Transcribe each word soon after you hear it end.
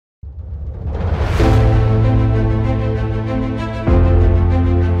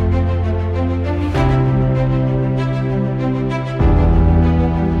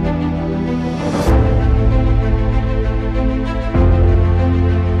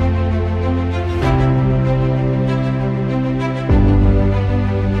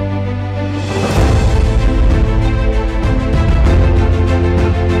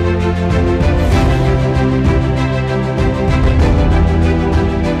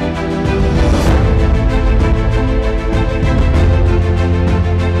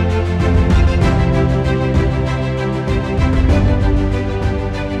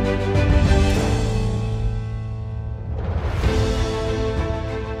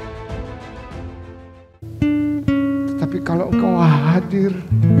Tapi kalau Engkau hadir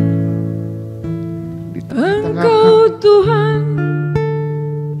di tengah-tengah Engkau kami, Tuhan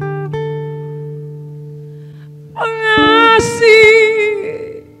pengasih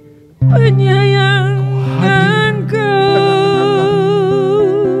penyayang Engkau,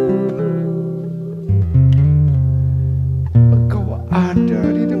 Engkau ada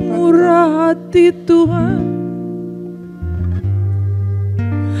di depan murah hati Tuhan,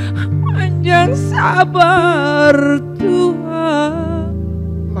 panjang sabar Tuhan,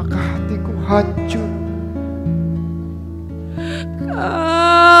 maka hatiku hancur.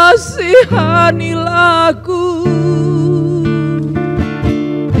 kasihanilah aku,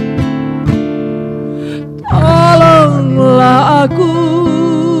 tolonglah aku,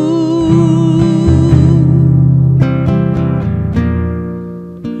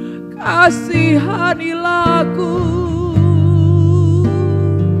 kasihanilah aku,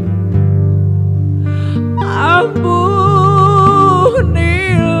 ampunilah.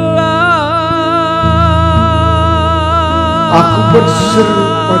 Aku berseru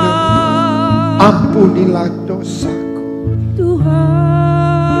padamu, ampunilah dosaku. Tuhan,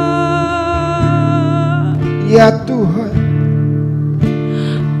 Ya Tuhan,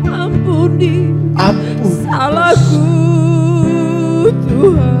 ampuni ampuni salahku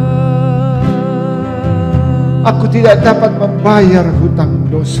Tuhan. Aku tidak dapat membayar hutang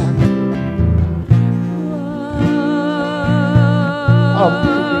dosaku.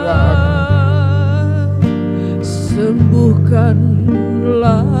 Ampunilah aku. Sembuhkanlah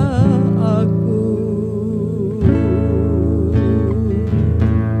aku.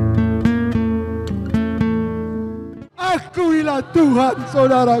 Akuilah Tuhan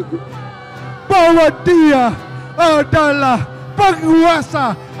saudaraku, bahwa Dia adalah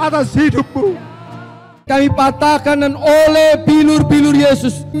penguasa atas hidupmu. Kami patahkan dan oleh bilur-bilur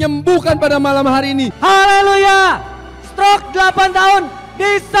Yesus menyembuhkan pada malam hari ini. Haleluya! Stroke 8 tahun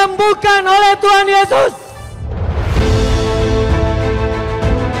disembuhkan oleh Tuhan Yesus.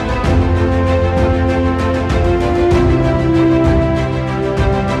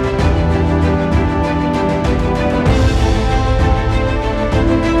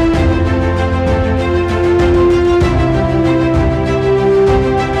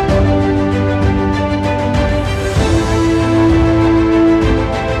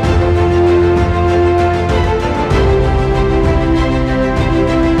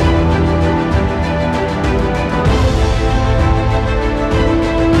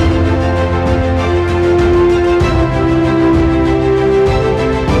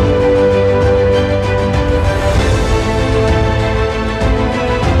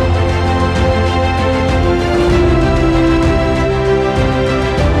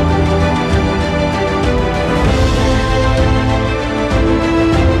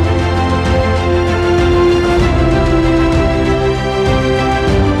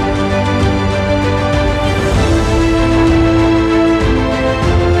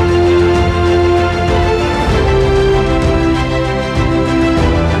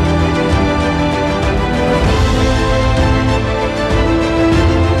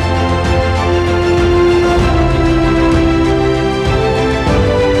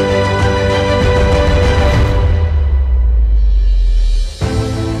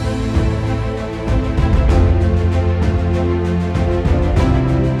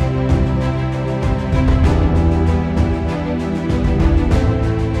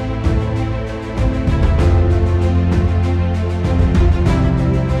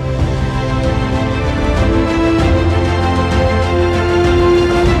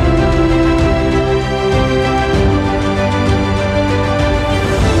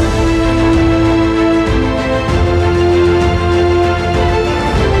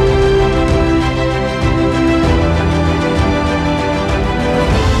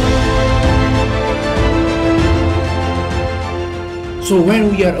 So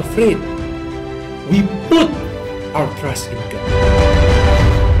when we are afraid, we put our trust in God.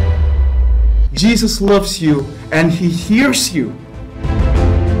 Jesus loves you and He hears you.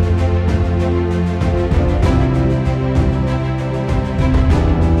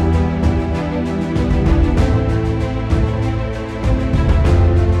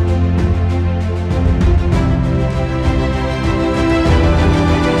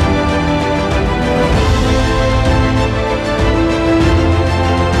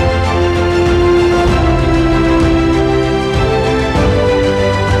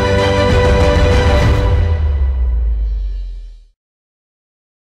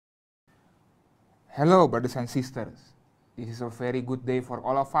 Hello, brothers and sisters. This is a very good day for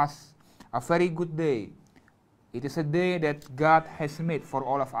all of us. A very good day. It is a day that God has made for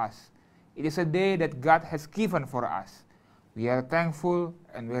all of us. It is a day that God has given for us. We are thankful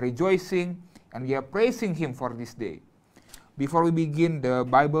and we are rejoicing and we are praising Him for this day. Before we begin the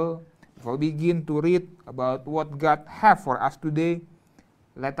Bible, before we begin to read about what God has for us today,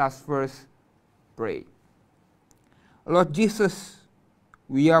 let us first pray. Lord Jesus,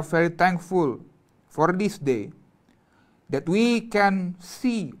 we are very thankful for this day, that we can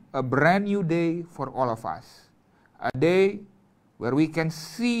see a brand new day for all of us. A day where we can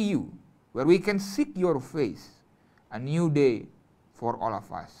see you, where we can seek your face. A new day for all of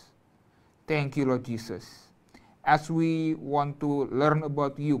us. Thank you, Lord Jesus. As we want to learn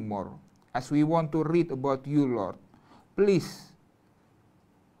about you more, as we want to read about you, Lord, please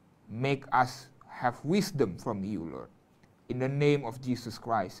make us have wisdom from you, Lord. In the name of Jesus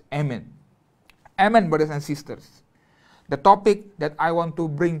Christ. Amen. Amen, brothers and sisters. The topic that I want to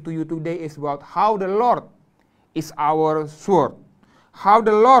bring to you today is about how the Lord is our sword. How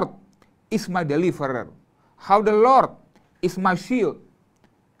the Lord is my deliverer. How the Lord is my shield.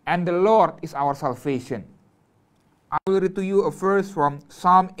 And the Lord is our salvation. I will read to you a verse from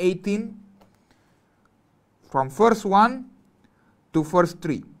Psalm 18, from verse 1 to verse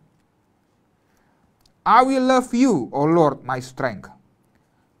 3. I will love you, O Lord, my strength.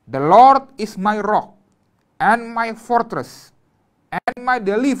 The Lord is my rock and my fortress and my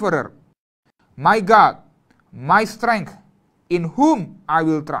deliverer, my God, my strength, in whom I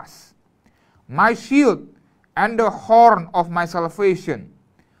will trust, my shield and the horn of my salvation,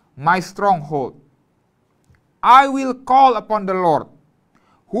 my stronghold. I will call upon the Lord,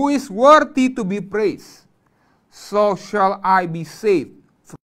 who is worthy to be praised. So shall I be saved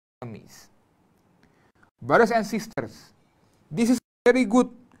from enemies. Brothers and sisters, this is a very good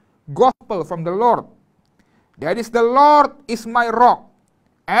gospel from the Lord. That is, the Lord is my rock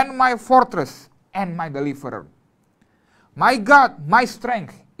and my fortress and my deliverer. My God, my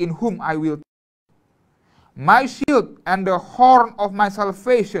strength, in whom I will trust. My shield and the horn of my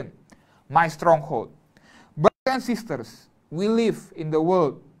salvation, my stronghold. Brothers and sisters, we live in the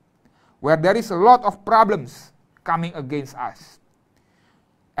world where there is a lot of problems coming against us.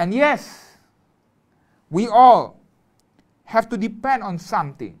 And yes, we all have to depend on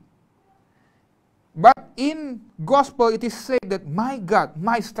something. But in gospel it is said that my God,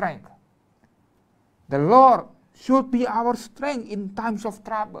 my strength. The Lord should be our strength in times of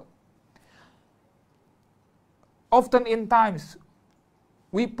trouble. Often in times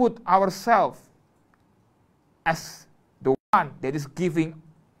we put ourselves as the one that is giving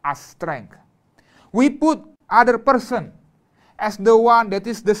us strength. We put other person as the one that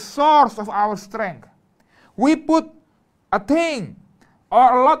is the source of our strength. We put a thing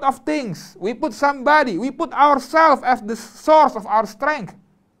or a lot of things. We put somebody, we put ourselves as the source of our strength.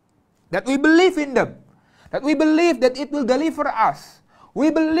 That we believe in them. That we believe that it will deliver us.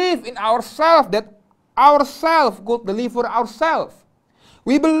 We believe in ourselves that ourselves could deliver ourselves.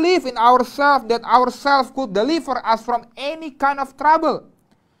 We believe in ourselves that ourselves could deliver us from any kind of trouble.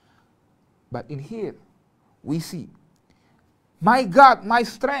 But in here, we see, my God, my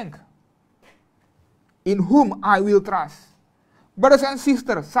strength, in whom I will trust. Brothers and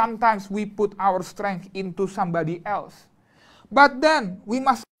sisters, sometimes we put our strength into somebody else. But then we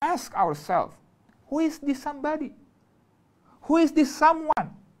must ask ourselves, who is this somebody? Who is this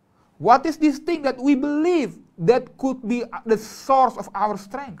someone? What is this thing that we believe that could be the source of our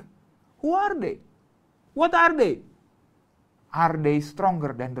strength? Who are they? What are they? Are they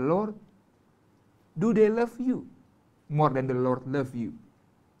stronger than the Lord? Do they love you more than the Lord loves you?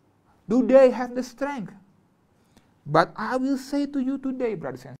 Do they have the strength? But I will say to you today,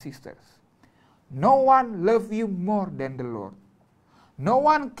 brothers and sisters, no one loves you more than the Lord. No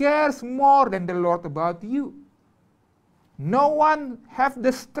one cares more than the Lord about you. No one has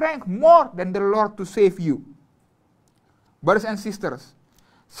the strength more than the Lord to save you. Brothers and sisters,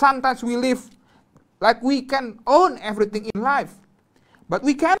 sometimes we live like we can own everything in life. But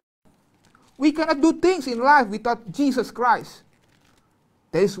we cannot. We cannot do things in life without Jesus Christ.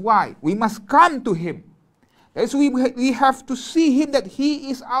 That is why we must come to Him. That is why we have to see Him that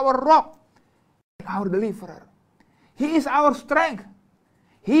He is our rock and our deliverer. He is our strength.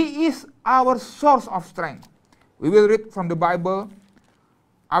 He is our source of strength. We will read from the Bible.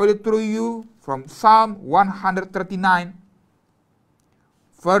 I will read through you from Psalm 139,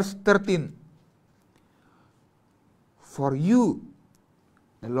 verse 13. For you,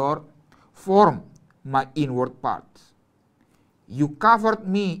 the Lord, formed my inward parts. You covered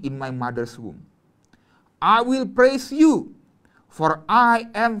me in my mother's womb. I will praise you, for I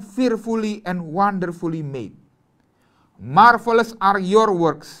am fearfully and wonderfully made. Marvelous are your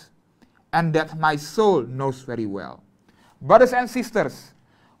works, and that my soul knows very well. Brothers and sisters,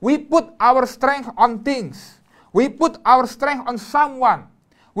 We put our strength on things. We put our strength on someone.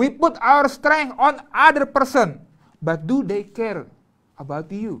 We put our strength on other person. But do they care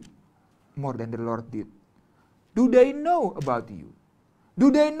about you more than the Lord did? Do they know about you? Do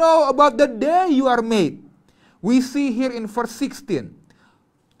they know about the day you are made? We see here in verse 16,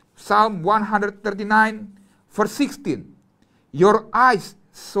 Psalm 139, verse 16. Your eyes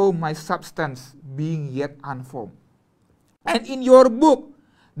saw my substance being yet unformed. And in your book,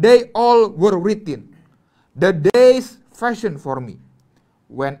 they all were written, the days fashioned for me,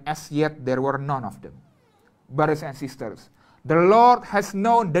 when as yet there were none of them. Brothers and sisters, the Lord has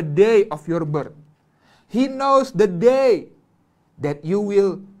known the day of your birth. He knows the day that you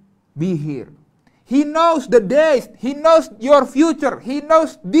will be here. He knows the days. He knows your future. He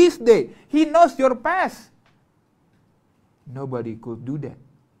knows this day. He knows your past. Nobody could do that.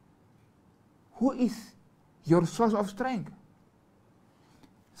 Who is your source of strength?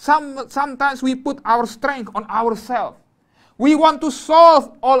 Sometimes we put our strength on ourselves. We want to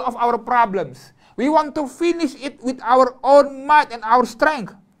solve all of our problems. We want to finish it with our own might and our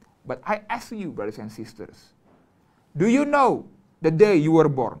strength. But I ask you, brothers and sisters, do you know the day you were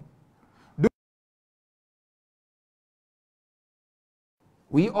born?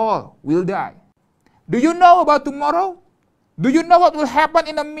 We all will die. Do you know about tomorrow? Do you know what will happen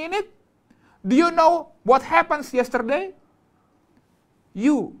in a minute? Do you know what happens yesterday?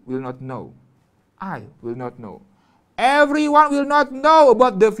 You will not know. I will not know. Everyone will not know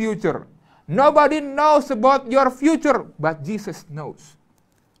about the future. Nobody knows about your future, but Jesus knows.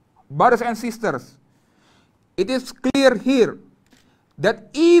 Brothers and sisters, it is clear here that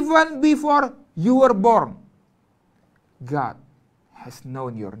even before you were born, God has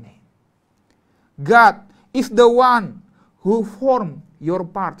known your name. God is the one who formed your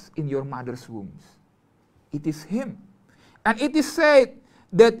parts in your mother's wombs. It is Him. And it is said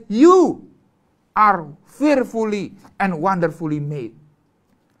that you are fearfully and wonderfully made.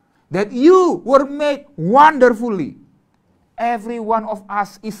 That you were made wonderfully. Every one of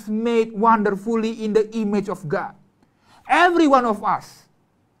us is made wonderfully in the image of God. Every one of us.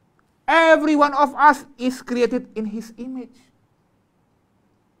 Every one of us is created in His image.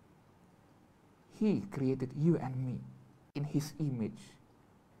 He created you and me in His image.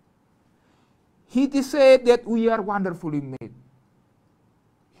 He said that we are wonderfully made.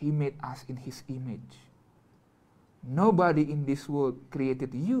 He made us in His image. Nobody in this world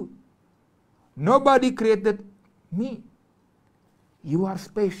created you. Nobody created me. You are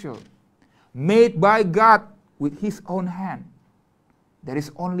special, made by God with His own hand. There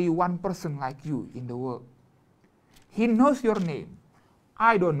is only one person like you in the world. He knows your name.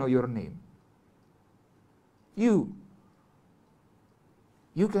 I don't know your name. You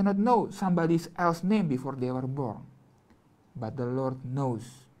cannot know somebody else's name before they were born. But the Lord knows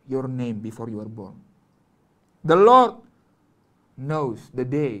your name before you were born. The Lord knows the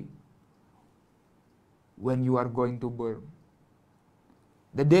day when you are going to born.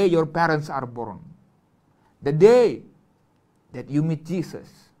 The day your parents are born. The day that you meet Jesus.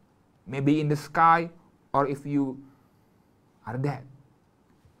 Maybe in the sky or if you are dead.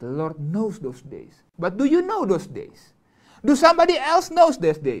 The Lord knows those days. But do you know those days? Do somebody else knows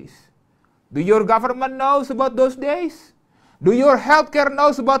those days? Do your government knows about those days? Do your healthcare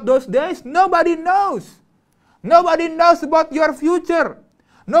knows about those days? Nobody knows. Nobody knows about your future.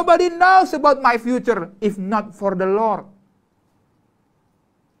 Nobody knows about my future if not for the Lord.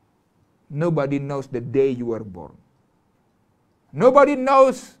 Nobody knows the day you were born. Nobody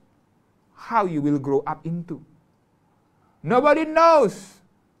knows how you will grow up into. Nobody knows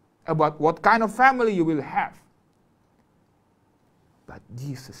about what kind of family you will have. But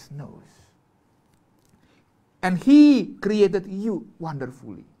Jesus knows. And He created you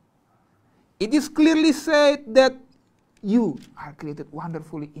wonderfully. It is clearly said that you are created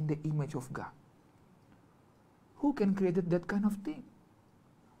wonderfully in the image of God. Who can create that kind of thing?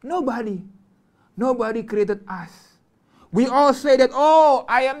 Nobody. Nobody created us. We all say that, oh,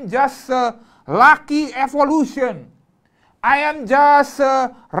 I am just a lucky evolution. I am just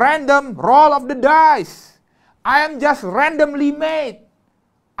a random roll of the dice. I am just randomly made.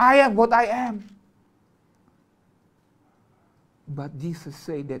 I am what I am. But Jesus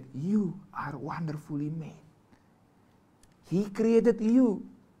said that you are wonderfully made. He created you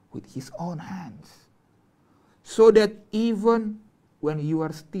with His own hands. So that even when you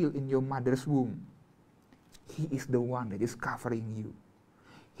are still in your mother's womb, He is the one that is covering you.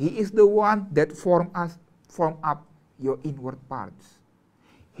 He is the one that formed up your inward parts.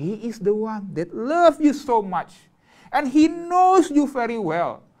 He is the one that loves you so much. And He knows you very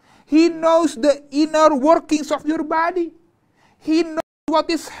well. He knows the inner workings of your body. He knows what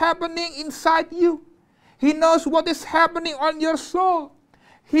is happening inside you. He knows what is happening on your soul.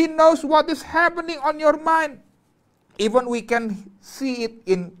 He knows what is happening on your mind. Even we can see it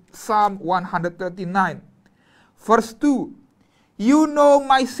in Psalm 139, verse 2. You know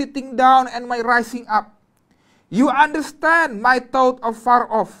my sitting down and my rising up. You understand my thought afar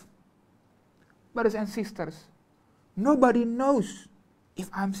off. Brothers and sisters, nobody knows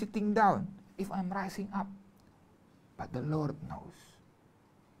if I'm sitting down, if I'm rising up. But the Lord knows.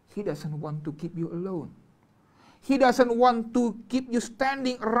 He doesn't want to keep you alone. He doesn't want to keep you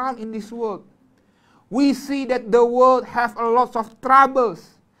standing around in this world. We see that the world has a lot of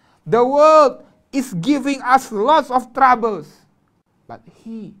troubles. The world is giving us lots of troubles. But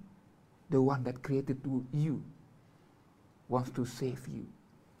He, the one that created you, wants to save you.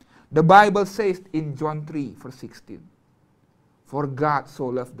 The Bible says in John 3, verse 16, For God so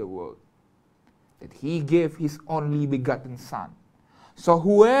loved the world, that He gave His only begotten Son. So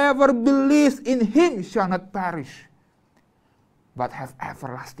whoever believes in Him shall not perish, but have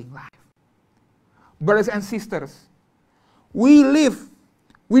everlasting life. Brothers and sisters, we live.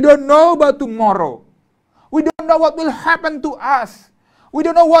 We don't know about tomorrow. We don't know what will happen to us. We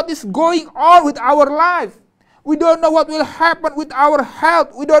don't know what is going on with our life. We don't know what will happen with our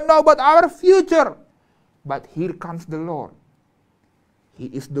health. We don't know about our future. But here comes the Lord. He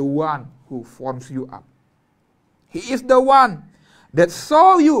is the one who forms you up. He is the one that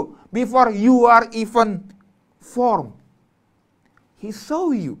saw you before you are even formed. He saw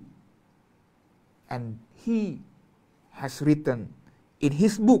you. And He has written in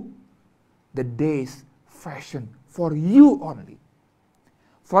His book the days fashioned for you only.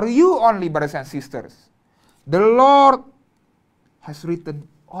 For you only, brothers and sisters. The Lord has written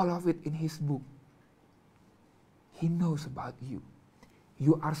all of it in His book. He knows about you.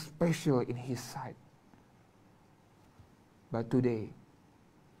 You are special in His sight. But today,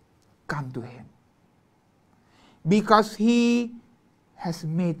 come to Him. Because He has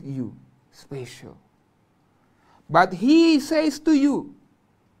made you special. But He says to you,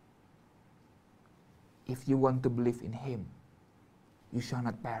 if you want to believe in Him, you shall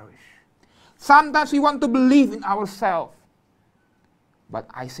not perish. Sometimes we want to believe in ourselves. But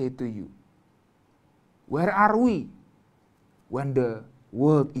I say to you, where are we when the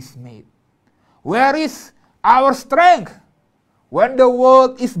world is made? Where is our strength when the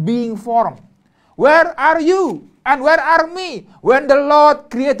world is being formed? Where are you and where are me when the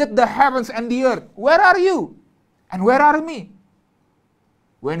Lord created the heavens and the earth? Where are you and where are me?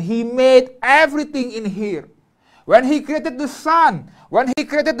 When He made everything in here, when He created the sun, when He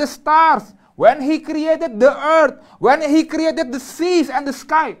created the stars, when He created the earth, when He created the seas and the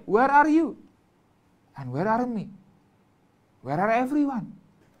sky, where are you? And where are me? Where are everyone?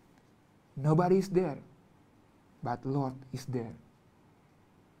 Nobody is there, but Lord is there.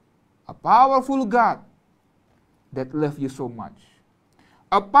 A powerful God that loves you so much.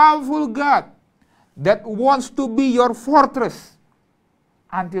 A powerful God that wants to be your fortress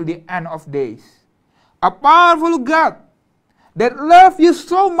until the end of days. A powerful God that loves you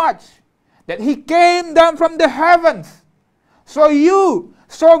so much that He came down from the heavens. So you,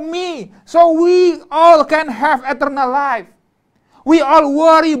 so me, so we all can have eternal life. We all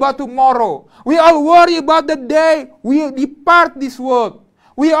worry about tomorrow. We all worry about the day we depart this world.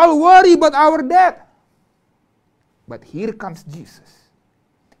 We all worry about our death. But here comes Jesus.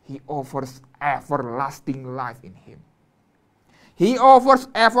 He offers everlasting life in Him. He offers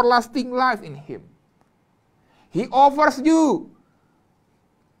everlasting life in Him. He offers you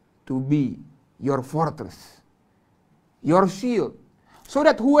to be your fortress, your shield, so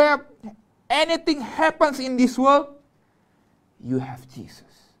that whoever anything happens in this world, you have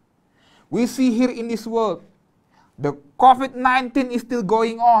Jesus. We see here in this world, the COVID-19 is still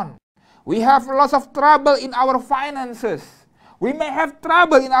going on. We have lots of trouble in our finances. We may have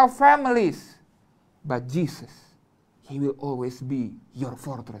trouble in our families. But Jesus, He will always be your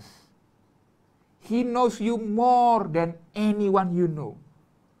fortress. He knows you more than anyone you know.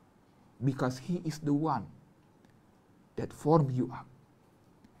 Because He is the one that formed you up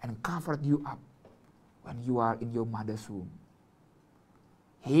and covered you up when you are in your mother's womb.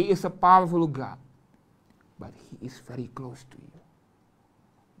 He is a powerful God, but He is very close to you.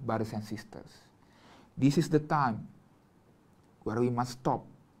 Brothers and sisters, this is the time where we must stop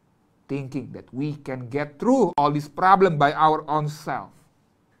thinking that we can get through all this problem by our own self.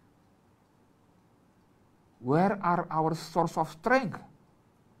 Where are our source of strength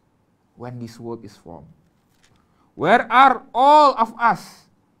when this world is formed? Where are all of us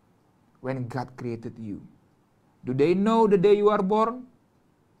when God created you? Do they know the day you are born?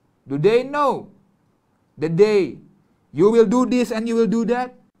 Do they know the day You will do this and you will do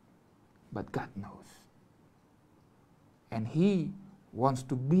that. But God knows. And He wants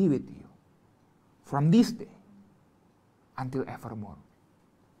to be with you from this day until evermore.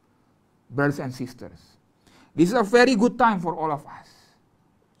 Brothers and sisters, this is a very good time for all of us.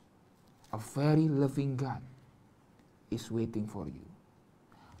 A very loving God is waiting for you.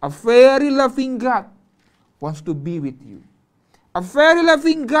 A very loving God wants to be with you. A very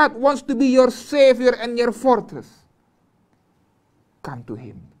loving God wants to be your Savior and your fortress. Come to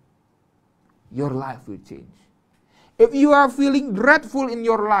Him. Your life will change. If you are feeling dreadful in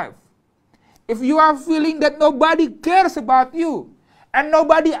your life, if you are feeling that nobody cares about you and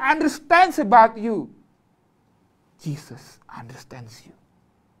nobody understands about you, Jesus understands you.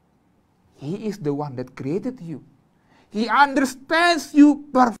 He is the one that created you. He understands you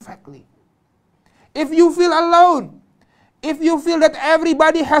perfectly. If you feel alone, if you feel that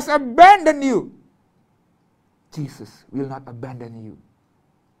everybody has abandoned you, Jesus will not abandon you.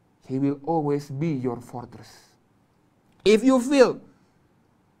 He will always be your fortress. If you feel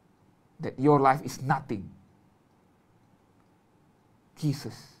that your life is nothing,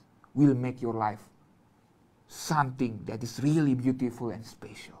 Jesus will make your life something that is really beautiful and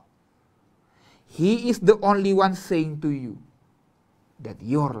special. He is the only one saying to you that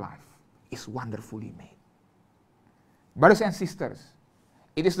your life is wonderfully made. Brothers and sisters,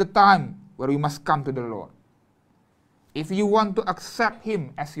 it is the time where we must come to the Lord. If you want to accept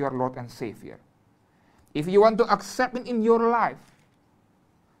Him as your Lord and Savior, if you want to accept Him in your life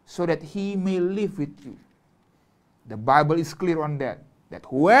so that He may live with you, the Bible is clear on that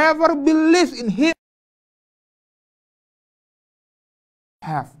whoever believes in Him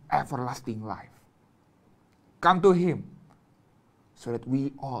have everlasting life. Come to Him so that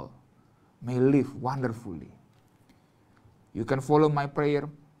we all may live wonderfully. You can follow my prayer.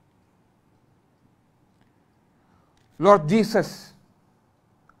 Lord Jesus,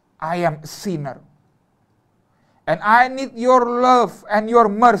 I am a sinner, and I need your love and your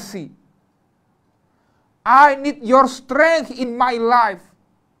mercy. I need your strength in my life.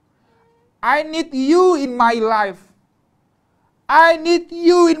 I need you in my life. I need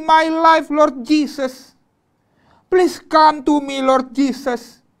you in my life, Lord Jesus. Please come to me, Lord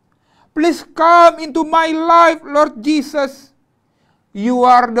Jesus. Please come into my life, Lord Jesus. You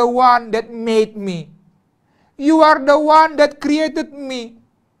are the one that made me. You are the one that created me.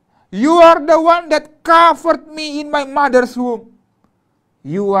 You are the one that covered me in my mother's womb.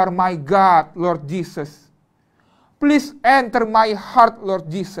 You are my God, Lord Jesus. Please enter my heart,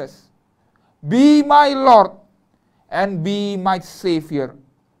 Lord Jesus. Be my Lord and be my Savior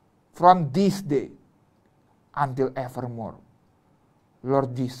from this day until evermore.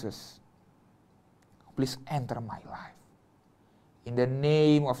 Lord Jesus, please enter my life. In the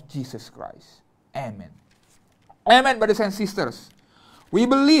name of Jesus Christ. Amen. Amen, brothers and sisters. We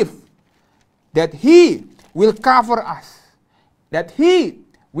believe that He will cover us, that He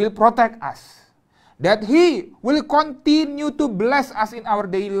will protect us, that He will continue to bless us in our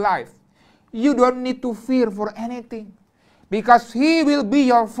daily life. You don't need to fear for anything, because He will be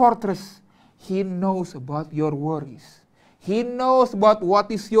your fortress. He knows about your worries. He knows about what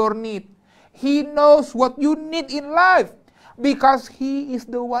is your need. He knows what you need in life, because He is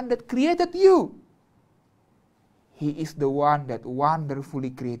the one that created you. He is the one that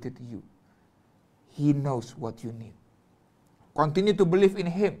wonderfully created you. He knows what you need. Continue to believe in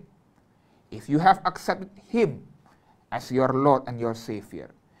Him. If you have accepted Him as your Lord and your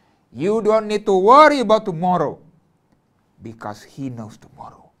Savior, you don't need to worry about tomorrow, because He knows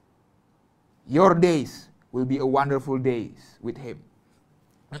tomorrow. Your days will be a wonderful days with Him.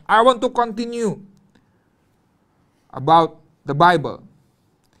 I want to continue about the Bible,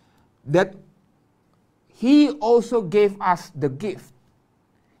 that He also gave us the gift.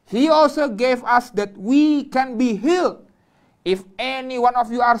 He also gave us that we can be healed. If any one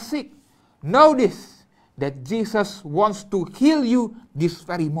of you are sick, know this, that Jesus wants to heal you this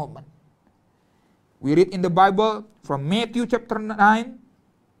very moment. We read in the Bible from Matthew chapter 9,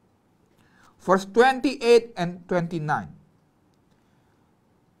 verse 28 and 29.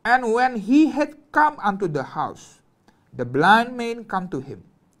 And when He had come unto the house, the blind men come to Him.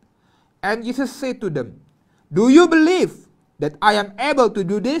 And Jesus said to them, Do you believe that I am able to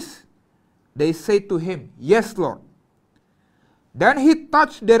do this? They said to Him, Yes, Lord. Then He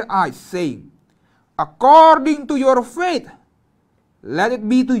touched their eyes, saying, According to your faith, let it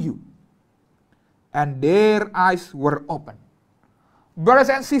be to you. And their eyes were opened. Brothers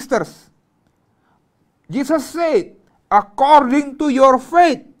and sisters, Jesus said, According to your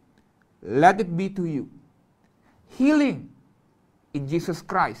faith, let it be to you. Healing in Jesus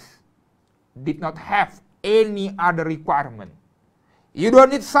Christ did not have any other requirement. You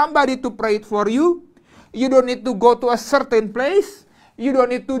don't need somebody to pray it for you. You don't need to go to a certain place. You don't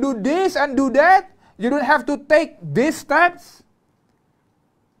need to do this and do that. You don't have to take these steps.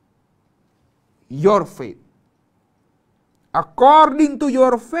 Your faith. According to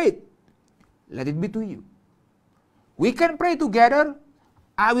your faith, let it be to you. We can pray together.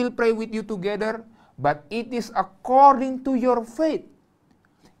 I will pray with you together. But it is according to your faith.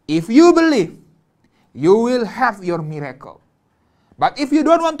 If you believe, you will have your miracle. But if you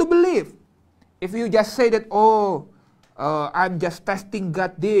don't want to believe, if you just say that, I'm just testing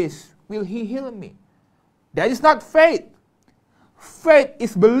God this, will He heal me? That is not faith. Faith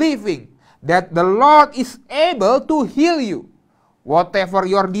is believing that the Lord is able to heal you. Whatever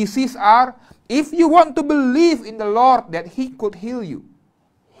your disease are, if you want to believe in the Lord that He could heal you,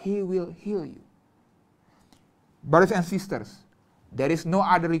 He will heal you. Brothers and sisters, there is no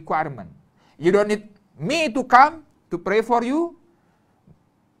other requirement. You don't need me to come to pray for you,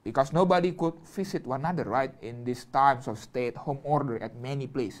 because nobody could visit one another, right, in these times of stay-at-home order at many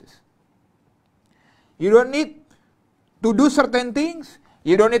places. You don't need to do certain things.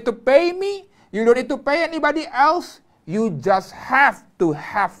 You don't need to pay me. You don't need to pay anybody else. You just have to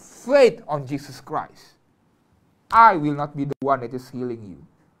have faith on Jesus Christ. I will not be the one that is healing you.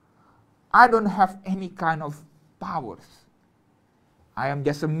 I don't have any kind of powers. I am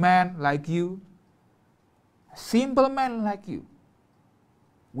just a man like you, a simple man like you.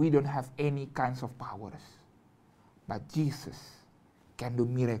 We don't have any kinds of powers. But Jesus can do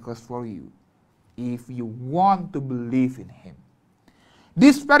miracles for you if you want to believe in Him.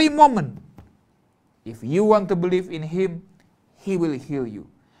 This very moment, if you want to believe in Him, He will heal you.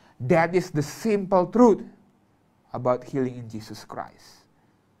 That is the simple truth about healing in Jesus Christ.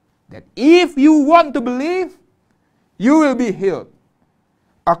 That if you want to believe, you will be healed.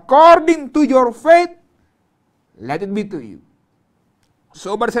 According to your faith, let it be to you.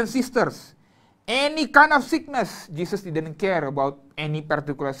 So, brothers and sisters, any kind of sickness, Jesus didn't care about any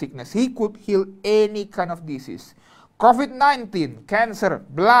particular sickness. He could heal any kind of disease. COVID-19, cancer,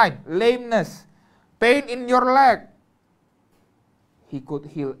 blind, lameness, pain in your leg. He could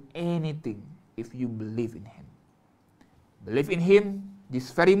heal anything if you believe in Him. Believe in Him this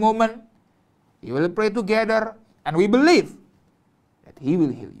very moment. We will pray together, and we believe that He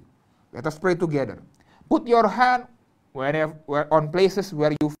will heal you. Let us pray together. Put your hand on places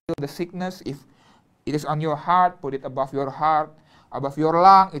where you feel the sickness. If it is on your heart, put it above your heart, above your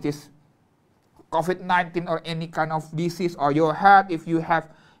lung. It is COVID-19 or any kind of disease, or your head. If you have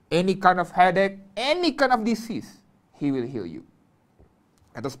any kind of headache, any kind of disease, He will heal you.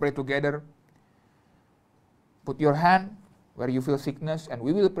 Let us pray together. Put your hand where you feel sickness, and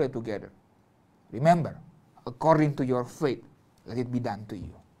we will pray together. Remember, according to your faith, let it be done to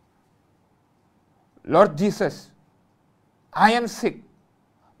you. Lord Jesus, I am sick,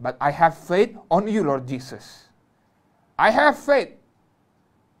 but I have faith on you, Lord Jesus. I have faith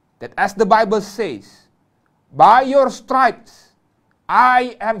that, as the Bible says, by your stripes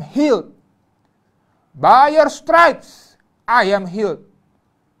I am healed. By your stripes I am healed.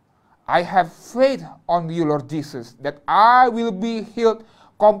 I have faith on you, Lord Jesus, that I will be healed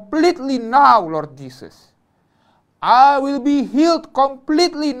completely now, Lord Jesus. I will be healed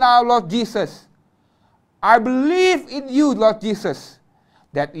completely now, Lord Jesus. I believe in you, Lord Jesus,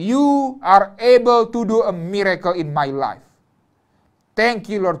 that you are able to do a miracle in my life. Thank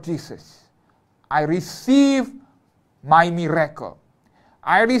you, Lord Jesus. I receive my miracle.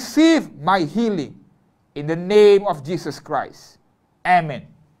 I receive my healing in the name of Jesus Christ. Amen.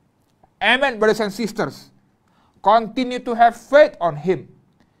 Amen, brothers and sisters. Continue to have faith on Him.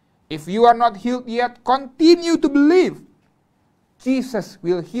 If you are not healed yet, continue to believe. Jesus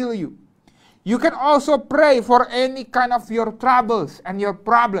will heal you. You can also pray for any kind of your troubles and your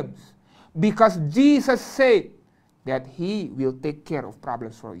problems, because Jesus said that He will take care of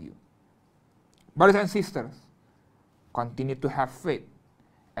problems for you. Brothers and sisters, continue to have faith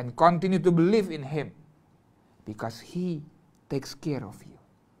and continue to believe in Him, because He takes care of you.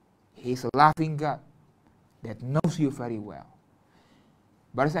 He is a loving God that knows you very well.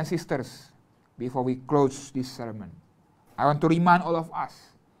 Brothers and sisters, before we close this sermon, I want to remind all of us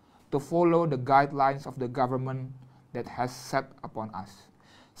to follow the guidelines of the government that has set upon us.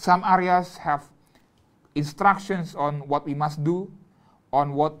 Some areas have instructions on what we must do,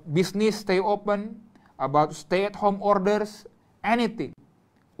 on what business stay open, about stay-at-home orders, anything.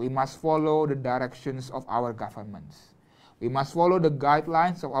 We must follow the directions of our governments. We must follow the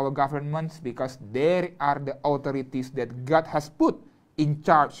guidelines of our governments, because they are the authorities that God has put in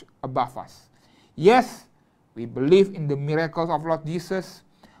charge above us. Yes, we believe in the miracles of Lord Jesus.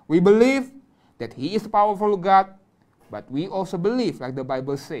 We believe that He is a powerful God, but we also believe, like the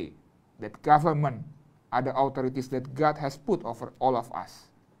Bible says, that government are the authorities that God has put over all of us.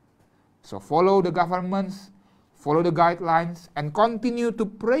 So follow the governments, follow the guidelines, and continue to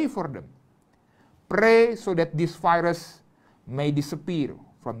pray for them. Pray so that this virus may disappear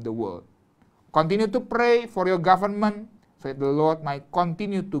from the world. Continue to pray for your government so that the Lord might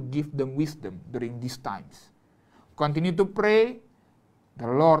continue to give them wisdom during these times. Continue to pray. The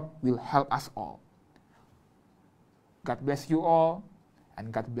Lord will help us all. God bless you all,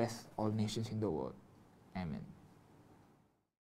 and God bless all nations in the world. Amen.